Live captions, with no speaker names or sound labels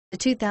The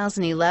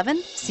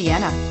 2011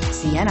 Sienna.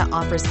 Sienna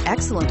offers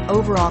excellent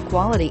overall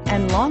quality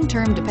and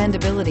long-term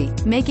dependability,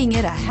 making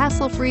it a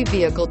hassle-free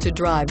vehicle to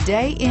drive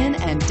day in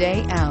and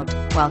day out,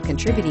 while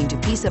contributing to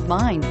peace of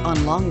mind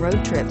on long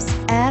road trips.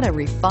 Add a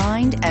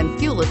refined and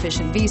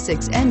fuel-efficient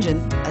V6 engine,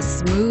 a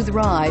smooth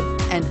ride,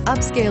 and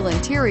upscale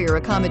interior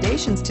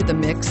accommodations to the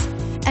mix,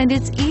 and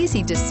it's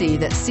easy to see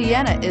that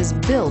Sienna is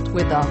built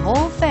with the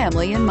whole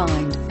family in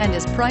mind and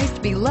is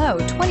priced below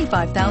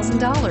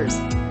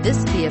 $25,000.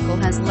 This vehicle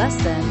has less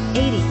than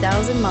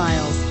 80,000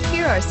 miles.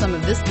 Here are some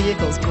of this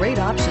vehicle's great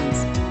options: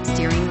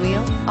 steering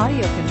wheel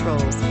audio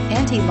controls,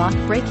 anti-lock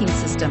braking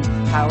system,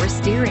 power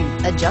steering,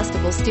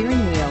 adjustable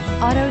steering wheel,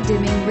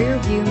 auto-dimming rear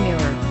view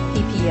mirror,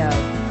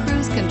 PPO,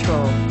 cruise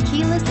control,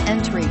 keyless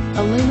entry,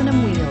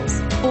 aluminum wheels,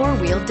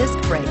 four-wheel disc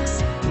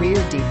brakes, rear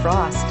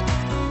defrost.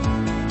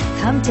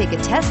 Come take a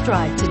test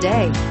drive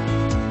today.